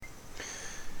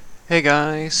Hey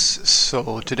guys,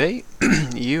 so today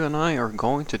you and I are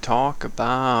going to talk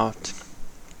about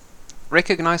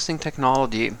recognizing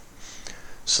technology.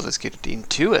 So let's get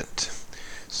into it.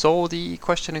 So the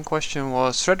question in question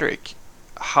was, Frederick,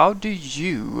 how do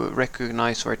you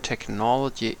recognize where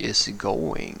technology is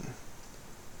going?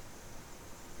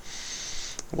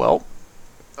 Well,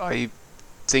 I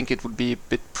think it would be a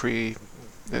bit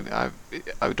I,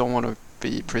 I don't want to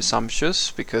be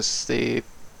presumptuous because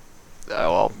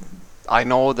well, I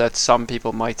know that some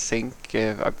people might think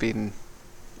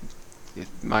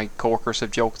my coworkers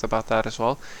have joked about that as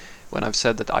well. When I've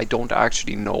said that I don't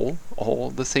actually know all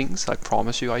the things, I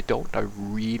promise you I don't. I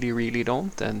really, really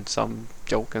don't. And some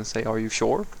joke and say, "Are you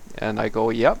sure?" And I go,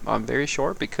 "Yep, I'm very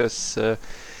sure," because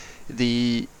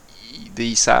the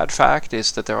the sad fact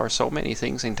is that there are so many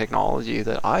things in technology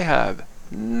that I have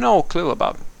no clue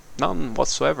about. None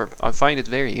whatsoever. I find it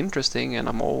very interesting, and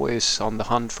I'm always on the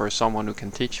hunt for someone who can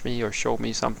teach me or show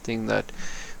me something that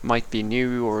might be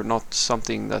new or not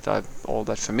something that I'm all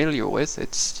that familiar with.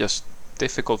 It's just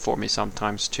difficult for me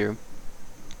sometimes to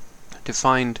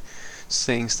find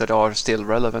things that are still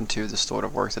relevant to the sort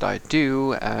of work that I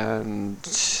do, and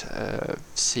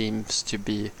seems to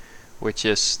be, which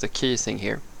is the key thing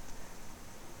here,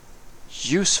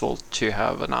 useful to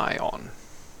have an eye on.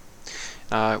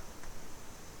 Uh,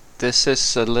 this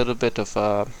is a little bit of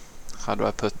a, how do I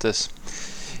put this?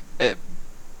 Uh,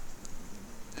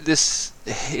 this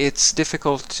it's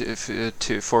difficult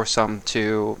for some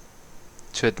to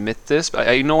admit this. But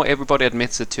I know everybody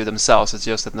admits it to themselves. It's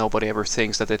just that nobody ever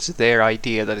thinks that it's their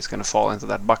idea that is going to fall into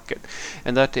that bucket.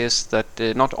 And that is that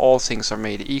not all things are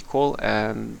made equal.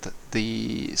 And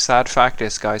the sad fact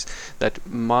is, guys, that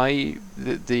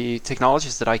the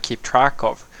technologies that I keep track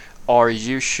of are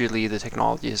usually the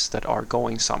technologies that are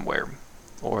going somewhere,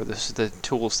 or the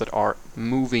tools that are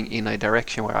moving in a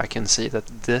direction where I can see that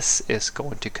this is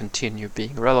going to continue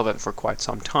being relevant for quite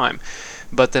some time.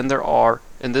 But then there are,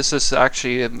 and this is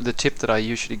actually the tip that I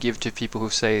usually give to people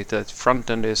who say that front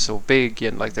end is so big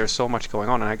and like there's so much going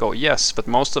on, and I go, yes, but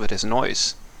most of it is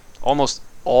noise. Almost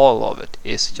all of it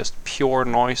is just pure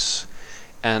noise.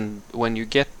 And when you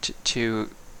get to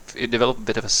develop a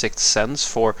bit of a sixth sense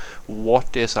for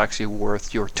what is actually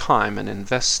worth your time and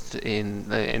investment,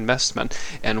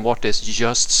 and what is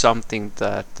just something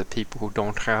that the people who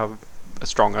don't have a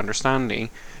strong understanding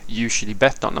usually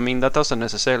bet on. I mean, that doesn't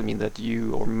necessarily mean that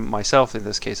you or myself, in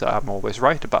this case, I'm always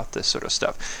right about this sort of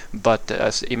stuff. But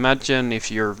imagine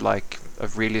if you're like a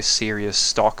really serious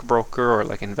stockbroker or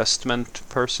like investment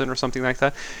person or something like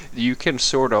that, you can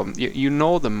sort of you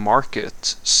know the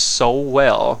market so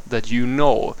well that you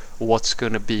know what's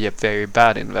going to be a very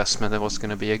bad investment and what's going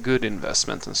to be a good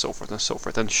investment, and so forth and so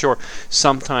forth. And sure,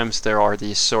 sometimes there are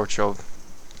these sorts of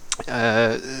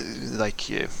uh,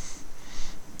 like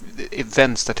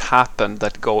events that happen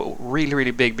that go really,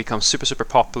 really big, become super, super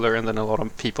popular, and then a lot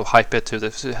of people hype it to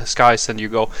the skies, and you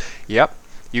go, yep.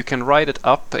 You can ride it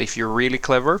up if you're really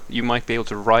clever. You might be able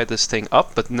to ride this thing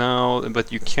up,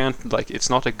 but you can't, like, it's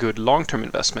not a good long-term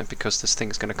investment because this thing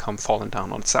is going to come falling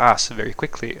down on its ass very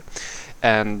quickly.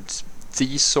 And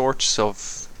these sorts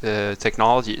of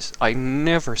technologies, I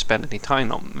never spend any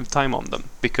time on them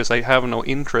because I have no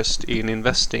interest in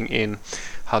investing in,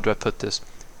 how do I put this,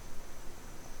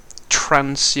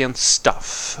 transient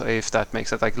stuff, if that makes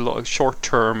sense, like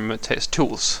short-term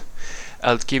tools.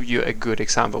 I'll give you a good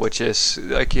example, which is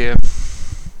like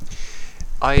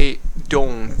I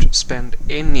don't spend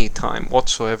any time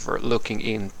whatsoever looking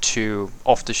into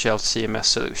off-the-shelf CMS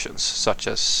solutions, such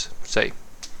as, say,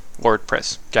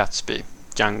 WordPress, Gatsby,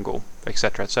 Django,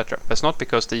 etc., etc. That's not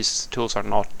because these tools are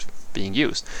not being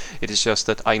used. It is just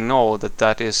that I know that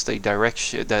that is the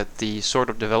direction, that the sort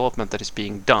of development that is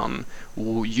being done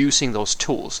using those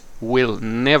tools will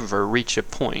never reach a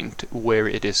point where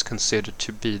it is considered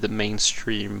to be the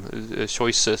mainstream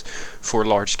choices for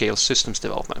large-scale systems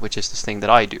development, which is this thing that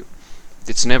I do.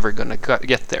 It's never going to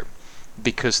get there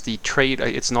because the trade,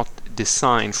 it's not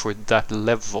designed for that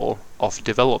level of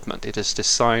development. It is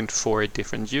designed for a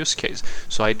different use case,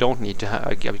 so I don't need to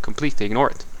I completely ignore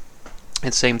it.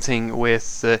 And same thing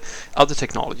with other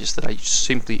technologies that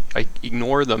I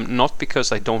ignore them, not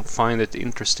because I don't find it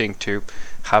interesting to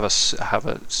have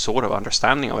a sort of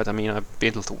understanding of it. I mean, I've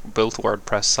built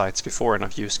WordPress sites before and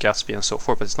I've used Gatsby and so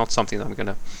forth, but it's not something that I'm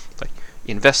gonna like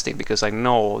invest in because I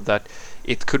know that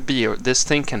it could be this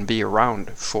thing can be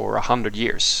around for 100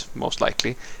 years most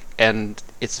likely, and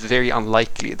it's very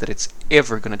unlikely that it's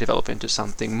ever going to develop into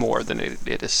something more than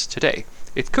it is today.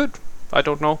 It could, I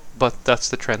don't know, but that's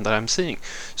the trend that I'm seeing.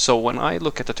 So when I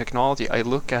look at the technology, I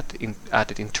look at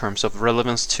it in terms of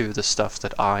relevance to the stuff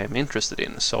that I am interested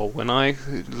in. So when I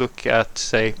look at,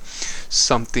 say,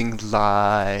 something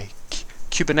like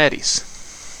Kubernetes,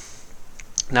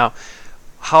 now,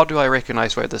 how do I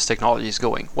recognize where this technology is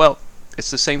going? Well,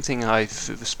 it's the same thing I've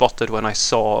spotted when I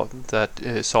saw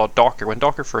Docker. When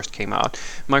Docker first came out,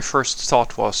 my first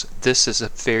thought was, this is a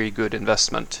very good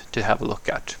investment to have a look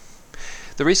at.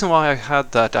 The reason why I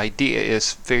had that idea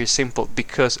is very simple,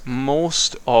 because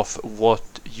most of what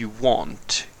you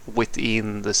want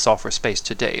within the software space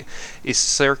today is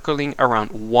circling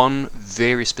around one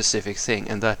very specific thing,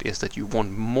 and that is that you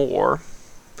want more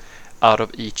out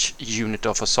of each unit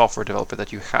of a software developer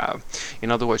that you have. In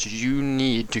other words, you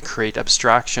need to create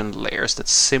abstraction layers that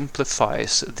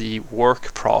simplifies the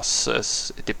work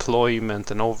process,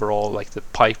 deployment, and overall like the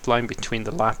pipeline between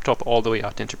the laptop all the way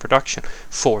out into production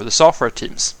for the software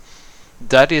teams.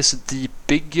 That is the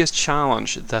biggest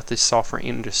challenge that the software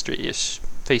industry is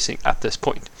facing at this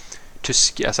point.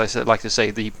 As I said, like to say,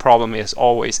 the problem is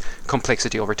always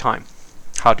complexity over time.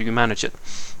 How do you manage it?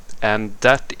 And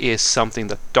that is something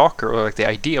that Docker, or like the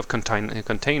idea of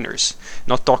containers,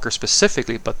 not Docker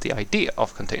specifically, but the idea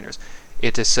of containers,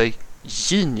 it is a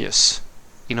genius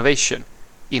innovation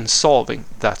in solving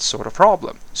that sort of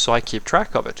problem. So I keep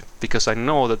track of it, because I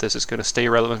know that this is going to stay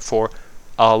relevant for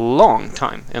a long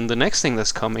time. And the next thing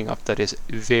that's coming up that is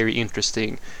very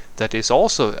interesting, that is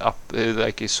also up,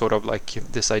 is sort of like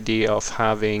this idea of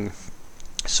having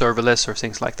serverless or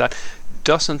things like that,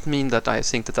 doesn't mean that I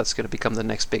think that that's going to become the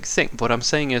next big thing. What I'm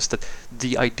saying is that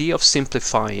the idea of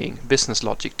simplifying business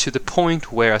logic to the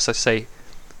point where, as I say,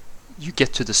 you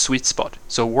get to the sweet spot.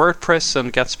 So WordPress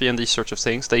and Gatsby and these sorts of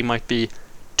things, they might be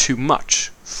too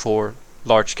much for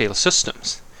large-scale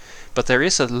systems. But there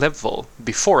is a level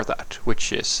before that,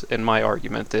 which is, in my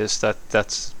argument, is that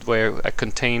that's where a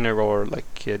container or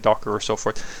like Docker or so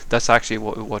forth, that's actually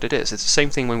what it is. It's the same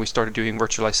thing when we started doing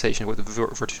virtualization with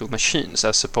virtual machines,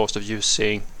 as opposed to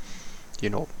using,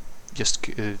 just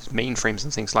mainframes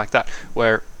and things like that,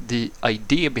 where the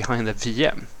idea behind the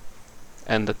VM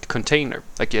and the container,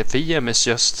 like a VM is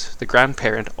just the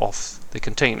grandparent of the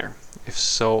container. If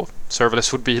so,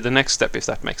 serverless would be the next step, if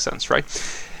that makes sense, right?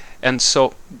 And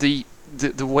so the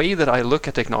way that I look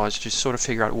at technology to sort of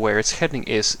figure out where it's heading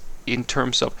is in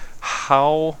terms of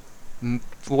how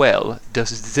well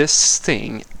does this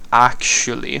thing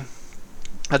actually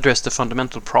address the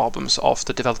fundamental problems of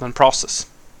the development process.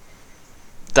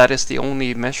 That is the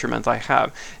only measurement I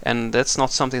have, and that's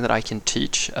not something that I can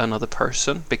teach another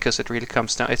person, because it really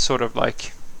comes down, it's sort of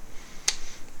like,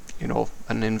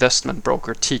 an investment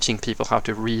broker teaching people how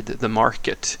to read the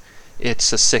market.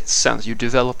 It's a sixth sense. You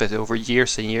develop it over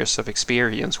years and years of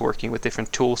experience working with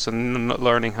different tools and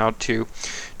learning how to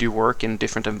do work in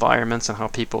different environments, and how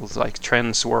people's like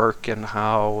trends work, and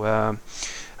how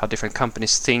different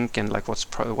companies think, and like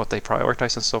what they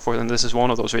prioritize and so forth. And this is one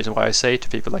of those reasons why I say to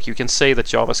people, like, you can say that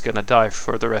Java's gonna die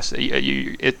for the rest.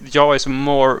 Java is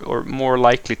more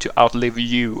likely to outlive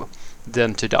you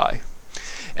than to die,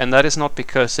 and that is not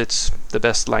because it's the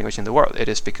best language in the world. It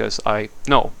is because I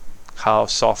know how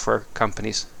software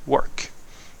companies work,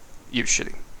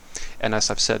 usually. And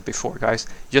as I've said before, guys,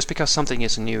 just because something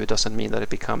is new, it doesn't mean that it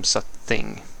becomes a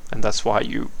thing. And that's why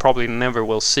you probably never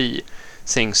will see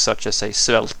things such as, say,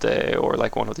 Svelte or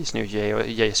like one of these new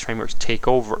JS frameworks take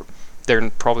over.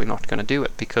 They're probably not going to do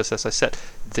it, because, as I said,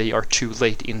 they are too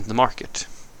late in the market.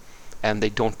 And they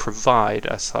don't provide,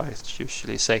 as I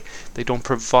usually say, they don't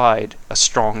provide a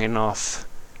strong enough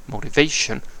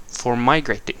motivation for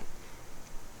migrating.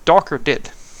 Docker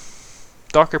did.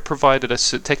 Docker provided a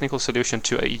technical solution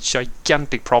to a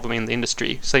gigantic problem in the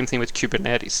industry. Same thing with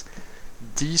Kubernetes.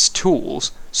 These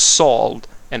tools solved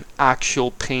an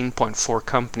actual pain point for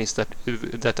companies that,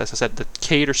 as I said, that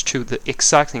caters to the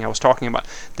exact thing I was talking about.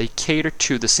 They cater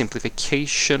to the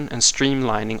simplification and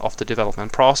streamlining of the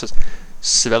development process.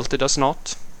 Svelte does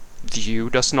not.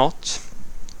 Vue does not.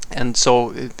 And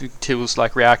so tools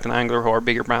like React and Angular, who are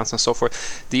bigger brands and so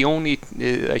forth, there's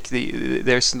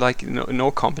like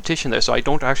no competition there. So I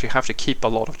don't actually have to keep a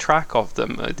lot of track of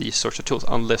them, these sorts of tools,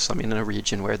 unless I'm in a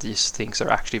region where these things are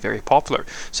actually very popular.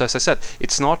 So as I said,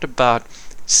 it's not about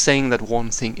saying that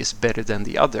one thing is better than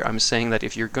the other. I'm saying that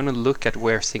if you're going to look at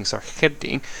where things are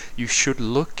heading, you should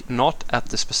look not at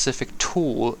the specific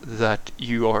tool that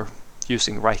you are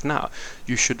using right now.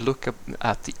 You should look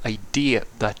at the idea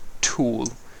that tool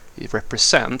it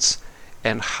represents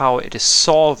and how it is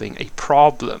solving a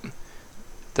problem.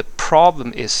 The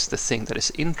problem is the thing that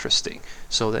is interesting.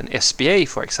 So then SBA,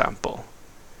 for example,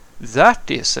 that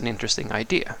is an interesting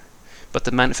idea, But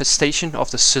the manifestation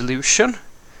of the solution,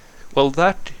 well,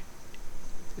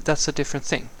 that's a different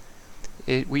thing.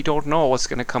 We don't know what's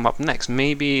going to come up next.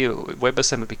 Maybe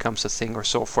WebAssembly becomes a thing or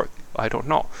so forth. I don't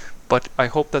know. But I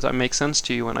hope that makes sense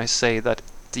to you when I say that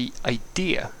the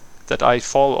idea that I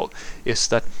follow is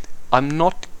that I'm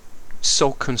not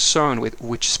so concerned with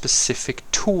which specific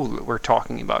tool we're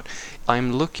talking about.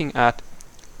 I'm looking at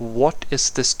what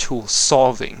is this tool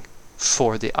solving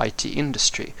for the IT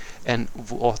industry, and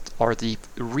what are the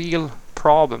real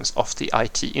problems of the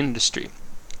IT industry,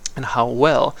 and how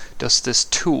well does this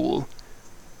tool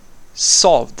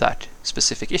solve that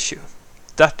specific issue.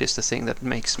 That is the thing that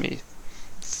makes me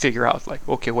figure out, like,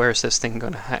 okay, where is this thing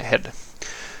gonna head?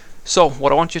 So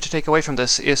what I want you to take away from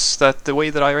this is that the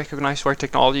way that I recognize where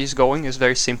technology is going is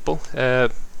very simple.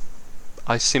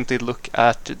 I simply look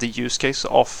at the use case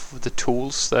of the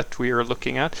tools that we are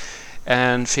looking at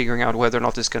and figuring out whether or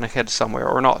not it's going to head somewhere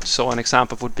or not. So an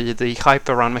example would be the hype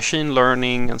around machine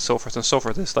learning and so forth and so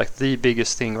forth is like the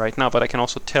biggest thing right now. But I can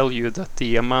also tell you that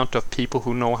the amount of people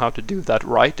who know how to do that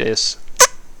right is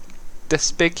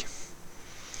this big.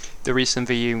 The reason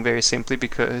being very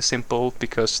simple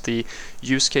because the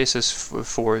use cases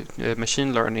for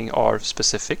machine learning are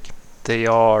specific. They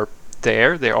are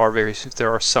there. There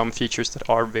are some features that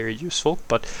are very useful,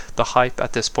 but the hype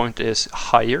at this point is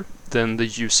higher than the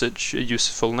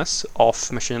usefulness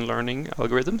of machine learning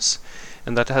algorithms,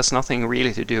 and that has nothing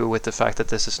really to do with the fact that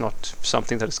this is not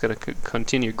something that is going to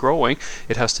continue growing.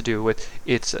 It has to do with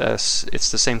it's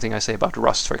the same thing I say about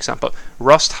Rust, for example.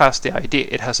 Rust has the idea,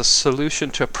 it has a solution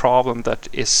to a problem that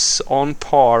is on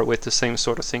par with the same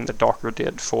sort of thing that Docker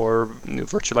did for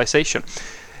virtualization.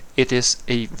 It is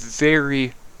a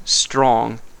very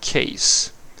strong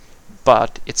case,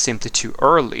 but it's simply too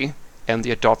early, and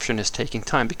the adoption is taking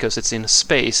time because it's in a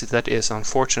space that is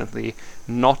unfortunately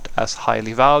not as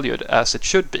highly valued as it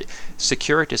should be.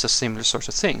 Security is a similar sort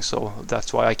of thing, so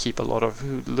that's why I keep a lot of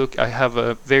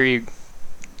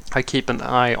I keep an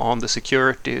eye on the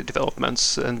security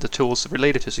developments and the tools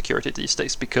related to security these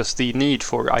days, because the need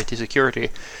for IT security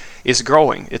is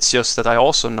growing. It's just that I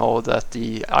also know that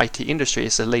the IT industry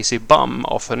is a lazy bum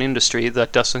of an industry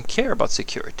that doesn't care about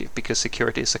security, because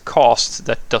security is a cost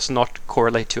that does not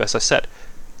correlate to, as I said,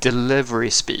 delivery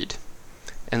speed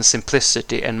and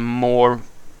simplicity and more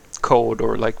code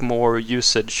or like more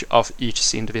usage of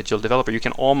each individual developer. You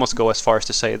can almost go as far as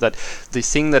to say that the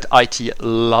thing that IT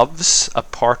loves,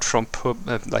 apart from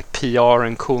like PR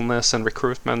and coolness and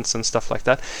recruitments and stuff like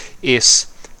that, is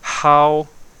how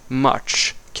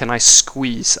much can I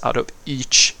squeeze out of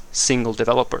each single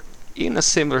developer. In a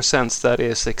similar sense, that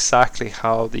is exactly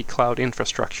how the cloud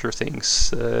infrastructure and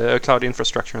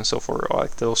so forth,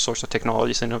 like those sorts of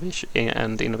technologies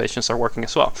and innovations are working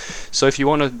as well. So if you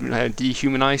want to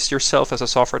dehumanize yourself as a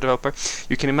software developer,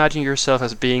 you can imagine yourself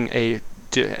as being a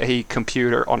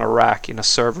computer on a rack in a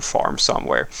server farm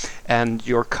somewhere, and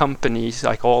your company,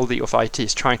 like all of IT,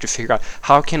 is trying to figure out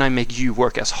how can I make you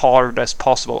work as hard as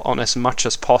possible on as much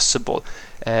as possible,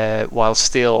 while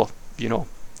still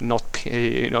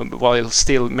while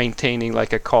still maintaining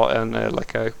like a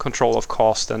control of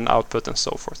cost and output and so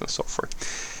forth and so forth.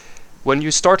 When you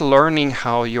start learning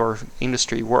how your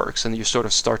industry works and you sort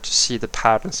of start to see the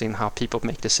patterns in how people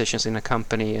make decisions in a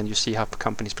company, and you see how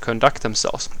companies conduct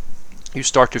themselves, you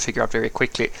start to figure out very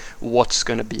quickly what's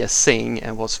going to be a thing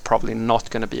and what's probably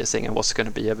not going to be a thing, and what's going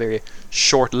to be a very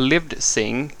short-lived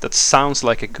thing that sounds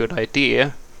like a good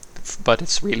idea, but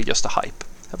it's really just a hype.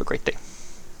 Have a great day.